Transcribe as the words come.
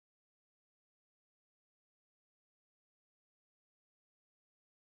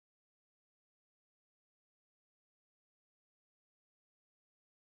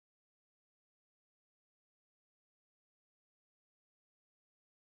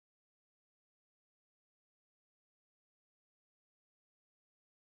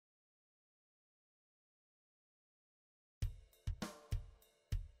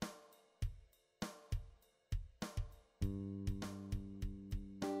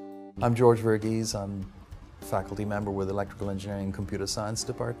I'm George Verghese. I'm a faculty member with Electrical Engineering and Computer Science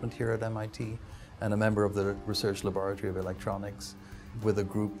Department here at MIT and a member of the Research Laboratory of Electronics with a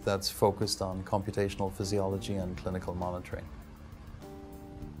group that's focused on computational physiology and clinical monitoring.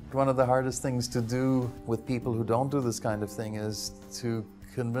 One of the hardest things to do with people who don't do this kind of thing is to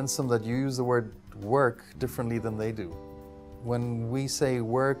convince them that you use the word work differently than they do. When we say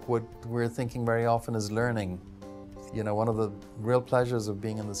work, what we're thinking very often is learning. You know, one of the real pleasures of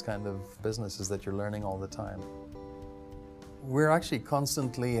being in this kind of business is that you're learning all the time. We're actually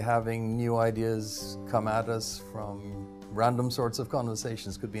constantly having new ideas come at us from random sorts of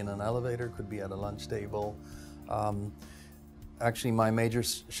conversations. Could be in an elevator, could be at a lunch table. Actually, my major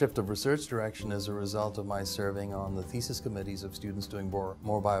shift of research direction is a result of my serving on the thesis committees of students doing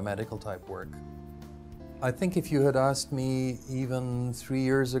more biomedical type work. I think if you had asked me even 3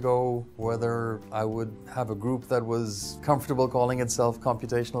 years ago whether I would have a group that was comfortable calling itself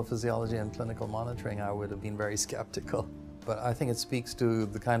computational physiology and clinical monitoring, I would have been very skeptical. But I think it speaks to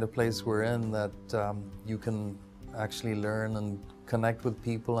the kind of place we're in, that you can actually learn and connect with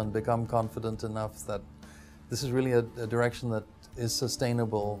people and become confident enough that this is really a direction that is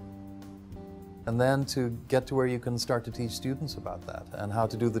sustainable. And then to get to where you can start to teach students about that and how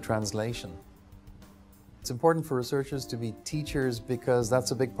to do the translation. It's important for researchers to be teachers because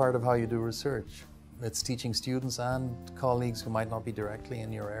that's a big part of how you do research. It's teaching students and colleagues who might not be directly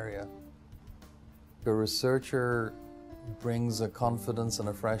in your area. A researcher brings a confidence and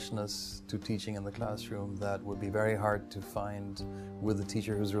a freshness to teaching in the classroom that would be very hard to find with a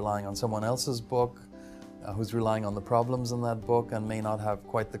teacher who's relying on someone else's book, who's relying on the problems in that book and may not have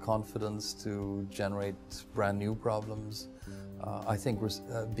quite the confidence to generate brand new problems. I think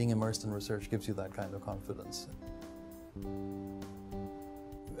being immersed in research gives you that kind of confidence.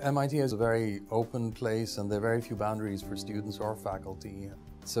 MIT is a very open place and there are very few boundaries for students or faculty.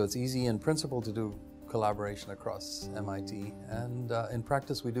 So it's easy in principle to do collaboration across MIT, and in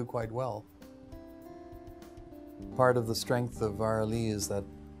practice we do quite well. Part of the strength of RLE is that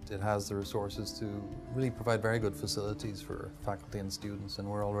it has the resources to really provide very good facilities for faculty and students, and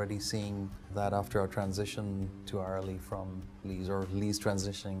we're already seeing that after our transition to RLE from LEES, or LEES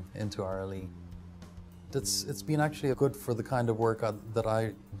transitioning into RLE. It's been actually good for the kind of work that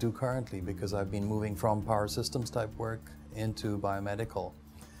I do currently, because I've been moving from power systems type work into biomedical,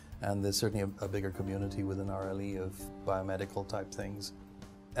 and there's certainly a bigger community within RLE of biomedical type things.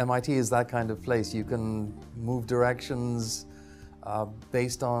 MIT is that kind of place. You can move directions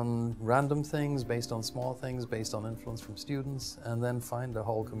based on random things, based on small things, based on influence from students, and then find a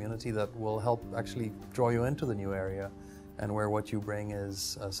whole community that will help actually draw you into the new area, and where what you bring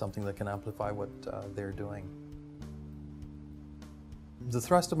is something that can amplify what they're doing. The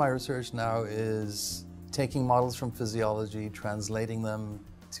thrust of my research now is taking models from physiology, translating them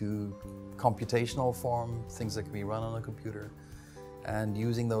to computational form, things that can be run on a computer, and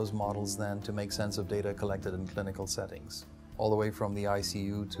using those models then to make sense of data collected in clinical settings, all the way from the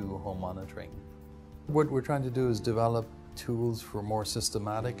ICU to home monitoring. What we're trying to do is develop tools for more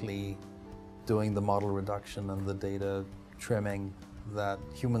systematically doing the model reduction and the data trimming that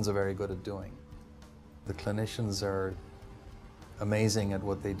humans are very good at doing. The clinicians are amazing at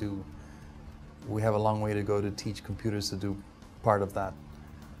what they do. We have a long way to go to teach computers to do part of that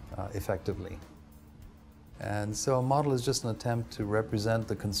effectively. And so a model is just an attempt to represent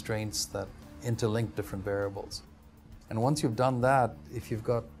the constraints that interlink different variables. And once you've done that, if you've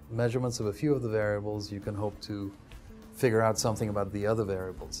got measurements of a few of the variables, you can hope to figure out something about the other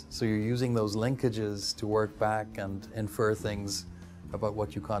variables. So you're using those linkages to work back and infer things about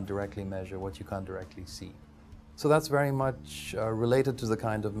what you can't directly measure, what you can't directly see. So that's very much related to the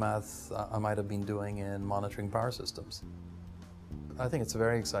kind of math I might have been doing in monitoring power systems. I think it's a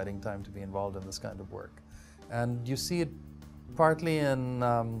very exciting time to be involved in this kind of work. And you see it partly in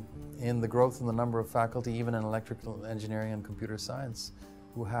the growth in the number of faculty, even in electrical engineering and computer science,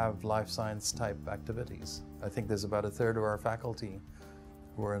 who have life science type activities. I think there's about 1/3 of our faculty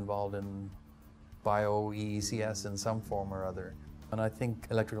who are involved in bio-EECS in some form or other. And I think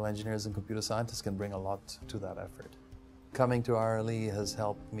electrical engineers and computer scientists can bring a lot to that effort. Coming to RLE has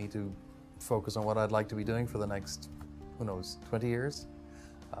helped me to focus on what I'd like to be doing for the next, who knows, 20 years,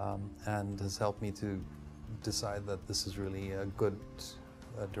 and has helped me to decide that this is really a good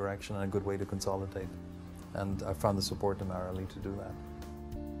direction and a good way to consolidate. And I found the support in RLE to do that.